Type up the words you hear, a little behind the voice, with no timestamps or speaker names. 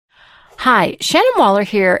Hi, Shannon Waller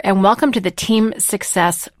here, and welcome to the Team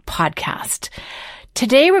Success Podcast.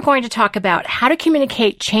 Today, we're going to talk about how to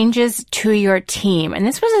communicate changes to your team. And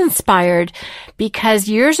this was inspired because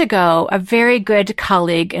years ago, a very good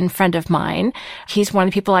colleague and friend of mine, he's one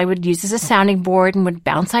of the people I would use as a sounding board and would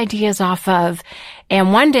bounce ideas off of.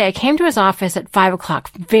 And one day I came to his office at 5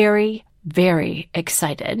 o'clock, very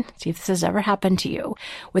excited, see if this has ever happened to you,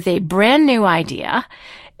 with a brand new idea.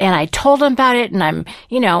 And I told him about it, and I'm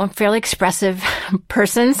a fairly expressive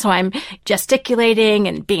person, so I'm gesticulating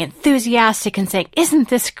and being enthusiastic and saying, "Isn't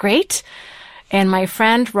this great?" And my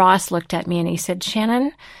friend Ross looked at me and he said,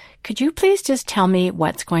 "Shannon, could you please just tell me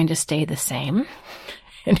what's going to stay the same?"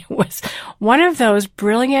 And it was one of those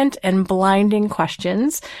brilliant and blinding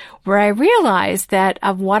questions where I realized that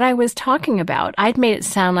of what I was talking about, I'd made it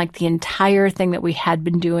sound like the entire thing that we had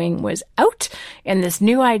been doing was out and this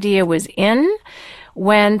new idea was in,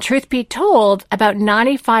 when truth be told, about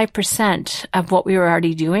 95% of what we were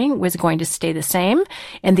already doing was going to stay the same.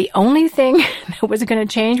 And the only thing that was going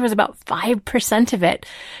to change was about 5% of it.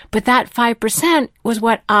 But that 5% was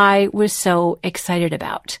what I was so excited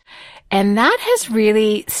about. And that has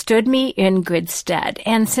really stood me in good stead.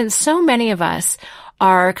 And since so many of us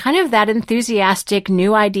are kind of that enthusiastic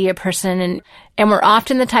new idea person, and we're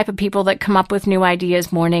often the type of people that come up with new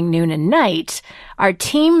ideas morning, noon, and night, our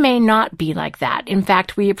team may not be like that. In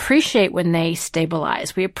fact, we appreciate when they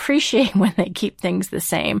stabilize. We appreciate when they keep things the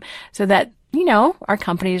same so that our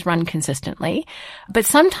companies run consistently. But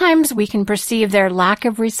sometimes we can perceive their lack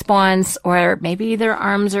of response, or maybe their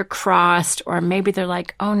arms are crossed, or maybe they're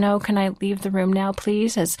like, "Oh no, can I leave the room now,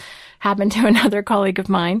 please?" as happened to another colleague of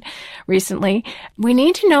mine recently. We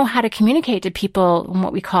need to know how to communicate to people in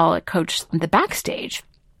what we call a coach the backstage,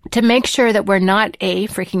 to make sure that we're not A,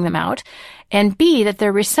 freaking them out, and B, that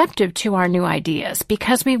they're receptive to our new ideas,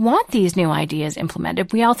 because we want these new ideas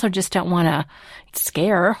implemented. We also just don't want to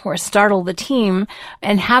scare or startle the team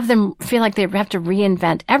and have them feel like they have to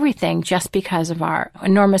reinvent everything just because of our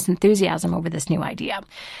enormous enthusiasm over this new idea.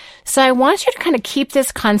 So I want you to kind of keep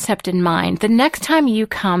this concept in mind the next time you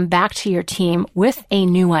come back to your team with a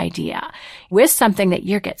new idea, with something that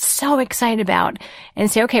you get so excited about,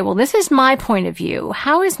 and say, okay, well, this is my point of view.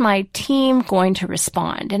 How is my team going to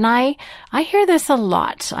respond? And I hear this a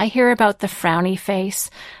lot. I hear about the frowny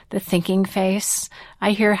face, the thinking face.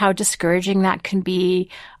 I hear how discouraging that can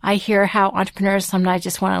be. I hear how entrepreneurs sometimes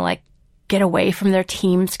just want to get away from their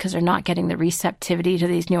teams because they're not getting the receptivity to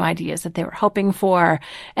these new ideas that they were hoping for.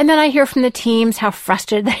 And then I hear from the teams how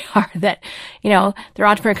frustrated they are that, their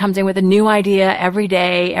entrepreneur comes in with a new idea every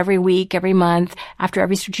day, every week, every month, after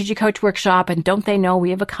every strategic coach workshop. And don't they know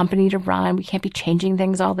we have a company to run? We can't be changing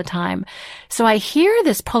things all the time. So I hear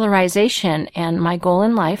this polarization, and my goal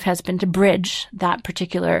in life has been to bridge that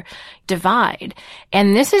particular divide.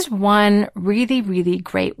 And this is one really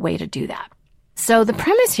great way to do that. So the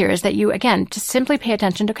premise here is that you, again, just simply pay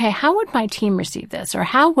attention to, okay, how would my team receive this? Or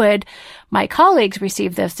how would my colleagues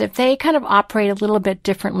receive this if they kind of operate a little bit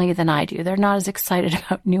differently than I do? They're not as excited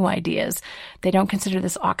about new ideas. They don't consider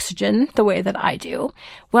this oxygen the way that I do.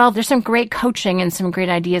 Well, there's some great coaching and some great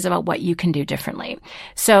ideas about what you can do differently.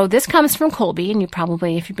 So this comes from Kolbe, and you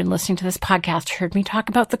probably, if you've been listening to this podcast, heard me talk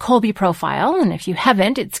about the Kolbe profile. And if you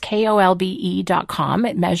haven't, it's KOLBE.com.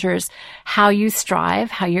 It measures how you strive,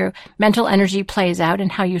 how your mental energy plays out,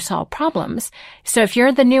 and how you solve problems. So if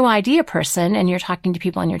you're the new idea person and you're talking to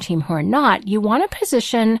people on your team who are not, you want to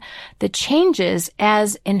position the changes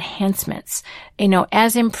as enhancements,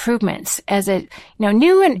 as improvements, as a,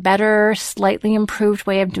 new and better, slightly improved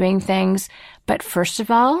way of doing things. But first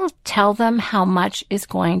of all, tell them how much is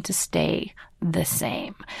going to stay the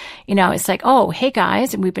same. It's like, oh, hey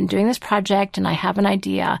guys, we've been doing this project and I have an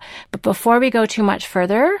idea. But before we go too much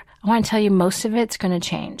further, I want to tell you most of it's going to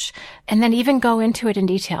change. And then even go into it in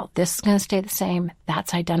detail. This is going to stay the same.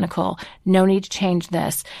 That's identical. No need to change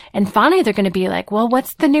this. And finally, they're going to be like, well,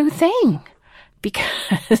 what's the new thing?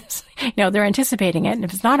 Because, they're anticipating it. And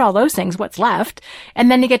if it's not all those things, what's left?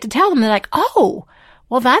 And then you get to tell them, they're like, oh,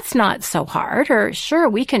 well, that's not so hard. Or sure,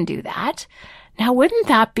 we can do that. Now, wouldn't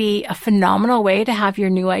that be a phenomenal way to have your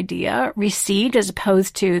new idea received, as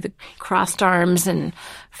opposed to the crossed arms and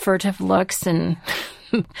furtive looks and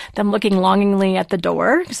them looking longingly at the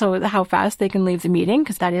door, so how fast they can leave the meeting,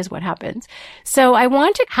 because that is what happens. So I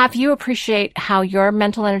want to have you appreciate how your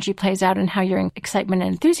mental energy plays out and how your excitement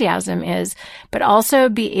and enthusiasm is, but also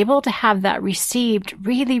be able to have that received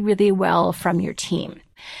really well from your team.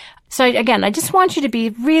 So again, I just want you to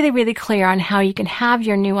be really, really clear on how you can have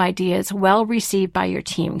your new ideas well received by your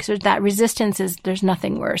team, because that resistance there's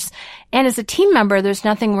nothing worse. And as a team member, there's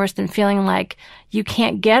nothing worse than feeling like you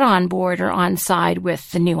can't get on board or on side with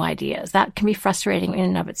the new ideas. That can be frustrating in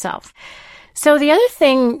and of itself. So the other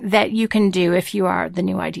thing that you can do if you are the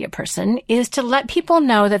new idea person is to let people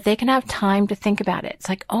know that they can have time to think about it. It's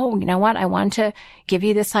like, oh, you know what? I want to give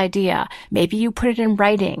you this idea. Maybe you put it in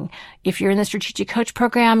writing. If you're in the strategic coach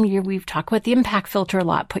program, we've talked about the impact filter a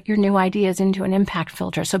lot. Put your new ideas into an impact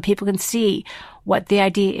filter so people can see what the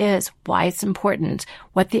idea is, why it's important,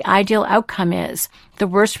 what the ideal outcome is, the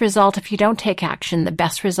worst result if you don't take action, the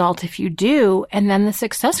best result if you do, and then the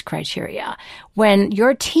success criteria. When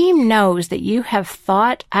your team knows that you have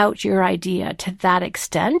thought out your idea to that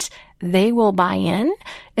extent, they will buy in,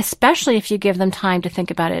 especially if you give them time to think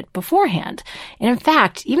about it beforehand. And in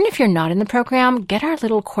fact, even if you're not in the program, get our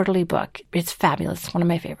little quarterly book. It's fabulous. It's one of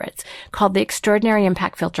my favorites, called The Extraordinary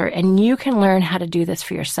Impact Filter. And you can learn how to do this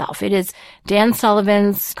for yourself. It is Dan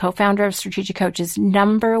Sullivan's, co-founder of Strategic Coach's,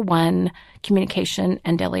 #1 communication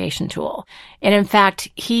and delegation tool. And in fact,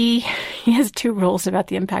 he has 2 rules about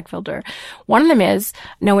the impact filter. One of them is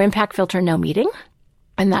no impact filter, no meeting.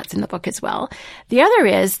 And that's in the book as well. The other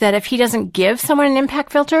is that if he doesn't give someone an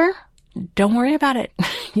impact filter, don't worry about it.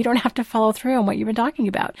 You don't have to follow through on what you've been talking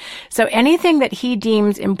about. So anything that he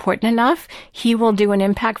deems important enough, he will do an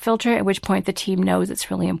impact filter, at which point the team knows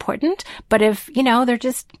it's really important. But if, they're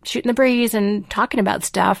just shooting the breeze and talking about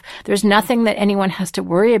stuff, there's nothing that anyone has to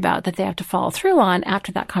worry about that they have to follow through on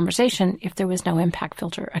after that conversation if there was no impact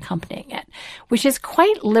filter accompanying it, which is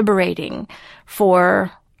quite liberating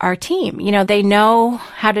for our team. They know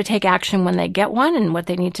how to take action when they get one and what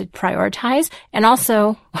they need to prioritize. And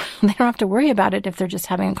also, they don't have to worry about it if they're just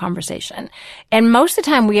having a conversation. And most of the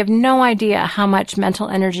time, we have no idea how much mental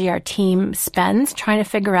energy our team spends trying to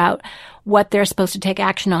figure out what they're supposed to take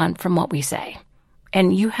action on from what we say.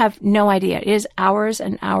 And you have no idea. It is hours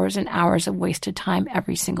and hours and hours of wasted time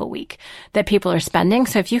every single week that people are spending.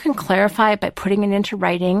 So if you can clarify it by putting it into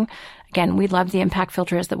writing, again, we love the impact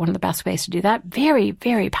filter as one of the best ways to do that. Very,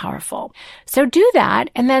 very powerful. So do that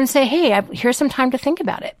and then say, hey, here's some time to think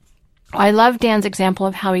about it. I love Dan's example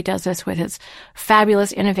of how he does this with his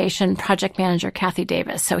fabulous innovation project manager, Kathy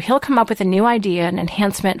Davis. So he'll come up with a new idea, an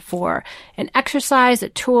enhancement for an exercise, a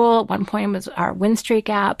tool. At one point it was our WinStreak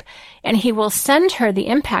app. And he will send her the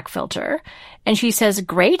impact filter. And she says,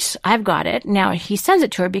 great, I've got it. Now he sends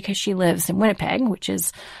it to her because she lives in Winnipeg, which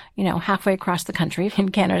is, halfway across the country in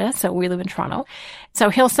Canada. So we live in Toronto. So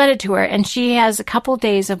he'll send it to her and she has a couple of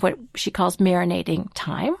days of what she calls marinating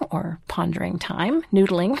time or pondering time.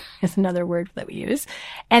 Noodling is another word that we use.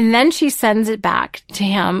 And then she sends it back to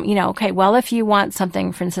him, okay, well, if you want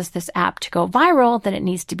something, for instance, this app to go viral, then it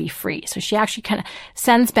needs to be free. So she actually kind of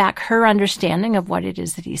sends back her understanding of what it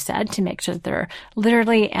is that he said to make sure that they're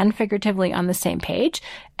literally and figuratively on the same page.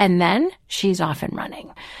 And then she's off and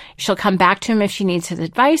running. She'll come back to him if she needs his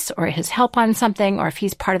advice or his help on something, or if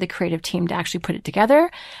he's part of the creative team to actually put it together.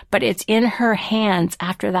 But it's in her hands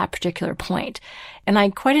after that particular point. And I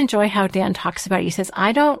quite enjoy how Dan talks about it. He says,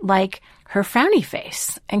 I don't like her frowny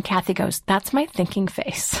face. And Kathy goes, that's my thinking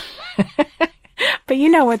face. But you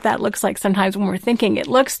know what that looks like sometimes when we're thinking.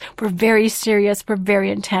 We're very serious, we're very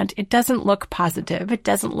intent. It doesn't look positive. It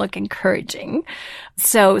doesn't look encouraging.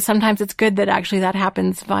 So sometimes it's good that actually that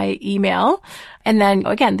happens via email. And then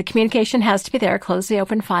again, the communication has to be there. Close the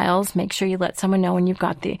open files. Make sure you let someone know when you've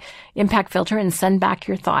got the impact filter and send back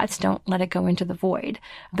your thoughts. Don't let it go into the void.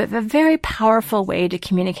 But a very powerful way to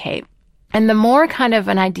communicate. And the more kind of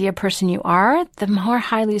an idea person you are, the more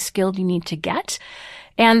highly skilled you need to get.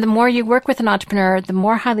 And the more you work with an entrepreneur, the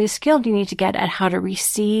more highly skilled you need to get at how to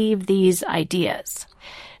receive these ideas.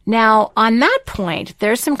 Now, on that point,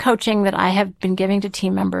 there's some coaching that I have been giving to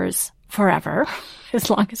team members forever, as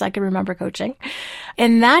long as I can remember coaching.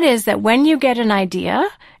 And that is that when you get an idea,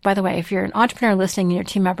 by the way, if you're an entrepreneur listening and your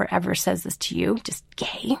team member ever says this to you, just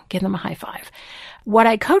yay, give them a high five. What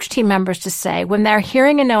I coach team members to say when they're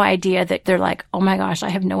hearing a no idea that they're like, oh my gosh, I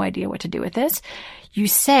have no idea what to do with this.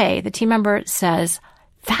 The team member says,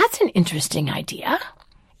 that's an interesting idea.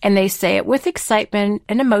 And they say it with excitement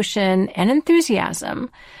and emotion and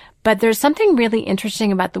enthusiasm. But there's something really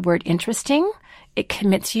interesting about the word interesting. It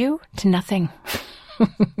commits you to nothing.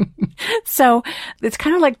 So it's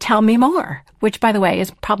kind of like, tell me more, which, by the way, is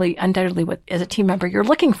probably undoubtedly what, as a team member, you're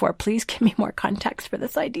looking for. Please give me more context for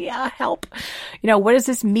this idea. Help. What does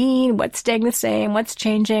this mean? What's staying the same? What's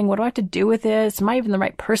changing? What do I have to do with this? Am I even the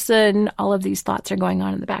right person? All of these thoughts are going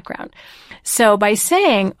on in the background. So by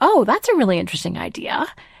saying, oh, that's a really interesting idea,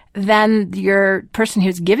 then your person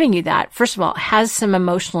who's giving you that, first of all, has some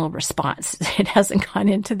emotional response. It hasn't gone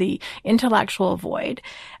into the intellectual void.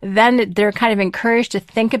 Then they're kind of encouraged to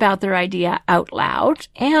think about their idea out loud.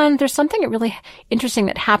 And there's something really interesting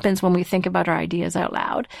that happens when we think about our ideas out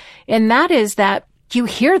loud. And that is that you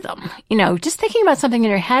hear them. Just thinking about something in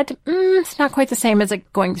your head, it's not quite the same as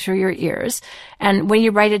it going through your ears. And when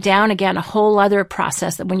you write it down, again, a whole other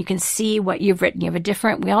process that when you can see what you've written,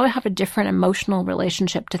 we all have a different emotional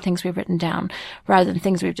relationship to things we've written down rather than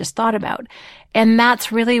things we've just thought about. And that's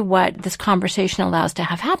really what this conversation allows to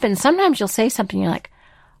have happen. Sometimes you'll say something, you're like,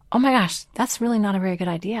 oh my gosh, that's really not a very good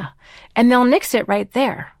idea. And they'll nix it right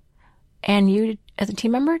there. And you, as a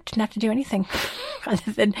team member, didn't have to do anything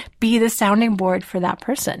other than be the sounding board for that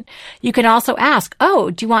person. You can also ask,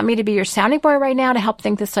 do you want me to be your sounding board right now to help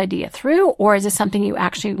think this idea through? Or is this something you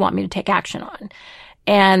actually want me to take action on?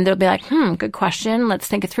 And they'll be like, good question. Let's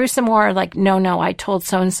think it through some more. Like, no, I told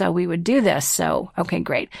so-and-so we would do this. So, okay,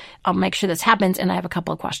 great. I'll make sure this happens. And I have a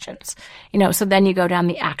couple of questions, so then you go down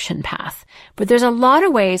the action path. But there's a lot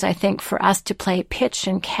of ways, I think, for us to play pitch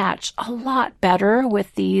and catch a lot better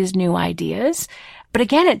with these new ideas. But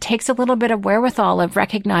again, it takes a little bit of wherewithal of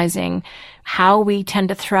recognizing how we tend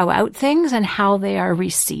to throw out things and how they are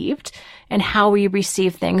received and how we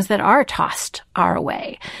receive things that are tossed our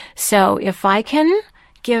way. So if I can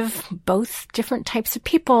give both different types of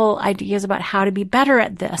people ideas about how to be better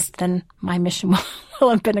at this, then my mission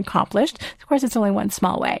will have been accomplished. Of course, it's only one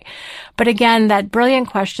small way. But again, that brilliant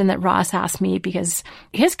question that Ross asked me, because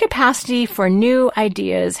his capacity for new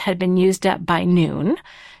ideas had been used up by noon,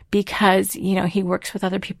 because, he works with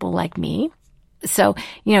other people like me. So,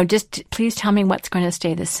 just please tell me what's going to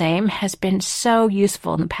stay the same has been so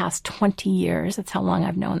useful in the past 20 years. That's how long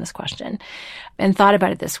I've known this question and thought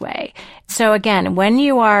about it this way. So again, when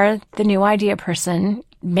you are the new idea person,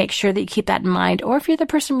 make sure that you keep that in mind. Or if you're the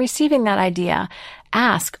person receiving that idea,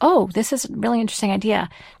 ask, this is a really interesting idea.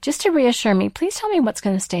 Just to reassure me, please tell me what's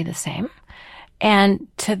going to stay the same. And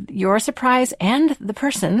to your surprise and the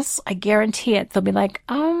person's, I guarantee it, they'll be like,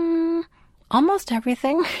 almost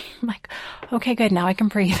everything. I'm like, okay, good. Now I can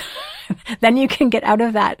breathe. Then you can get out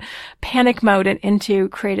of that panic mode and into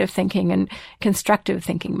creative thinking and constructive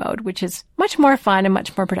thinking mode, which is much more fun and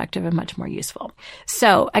much more productive and much more useful.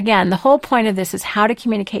 So again, the whole point of this is how to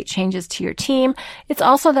communicate changes to your team. It's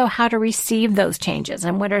also, though, how to receive those changes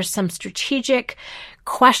and what are some strategic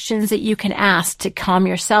questions that you can ask to calm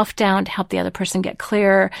yourself down, to help the other person get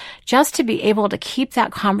clearer, just to be able to keep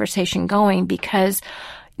that conversation going, because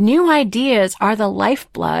new ideas are the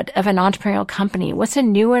lifeblood of an entrepreneurial company. What's a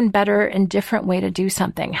new and better and different way to do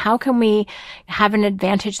something? How can we have an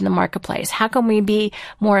advantage in the marketplace? How can we be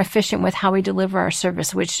more efficient with how we deliver our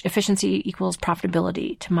service, which efficiency equals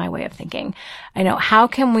profitability to my way of thinking? How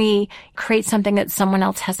can we create something that someone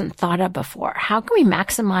else hasn't thought of before? How can we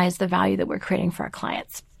maximize the value that we're creating for our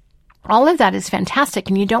clients? All of that is fantastic,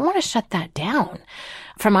 and you don't want to shut that down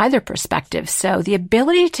from either perspective. So the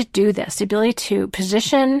ability to do this, the ability to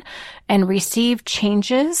position and receive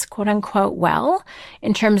changes, quote unquote, well,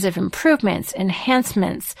 in terms of improvements,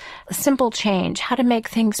 enhancements, simple change, how to make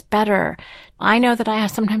things better. I know that I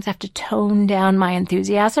sometimes have to tone down my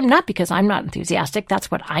enthusiasm, not because I'm not enthusiastic.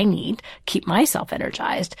 That's what I need, keep myself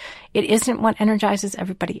energized. It isn't what energizes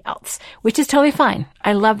everybody else, which is totally fine.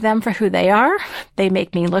 I love them for who they are. They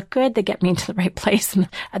make me look good. They get me into the right place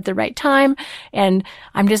at the right time. And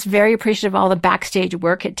I'm just very appreciative of all the backstage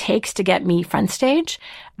work it takes to get me front stage.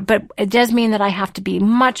 But it does mean that I have to be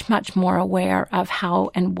much, much more aware of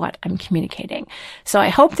how and what I'm communicating. So I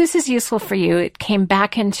hope this is useful for you. It came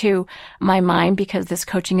back into my mind because this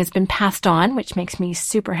coaching has been passed on, which makes me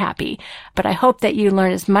super happy. But I hope that you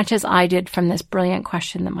learn as much as I did from this brilliant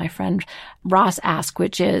question that my friend Ross asked,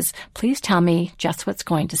 which is, please tell me just what's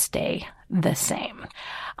going to stay the same.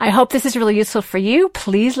 I hope this is really useful for you.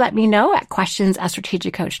 Please let me know at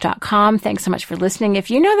questions@strategiccoach.com. Thanks so much for listening. If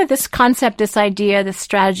you know that this concept, this idea, this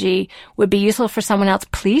strategy would be useful for someone else,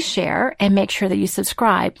 please share and make sure that you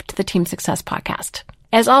subscribe to the Team Success podcast.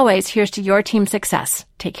 As always, here's to your team success.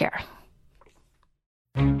 Take care.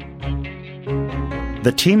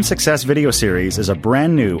 The Team Success video series is a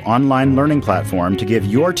brand new online learning platform to give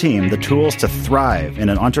your team the tools to thrive in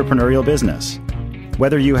an entrepreneurial business.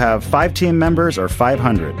 Whether you have 5 team members or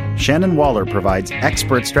 500, Shannon Waller provides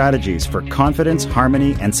expert strategies for confidence,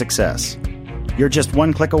 harmony, and success. You're just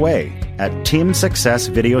one click away at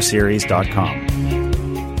teamsuccessvideoseries.com.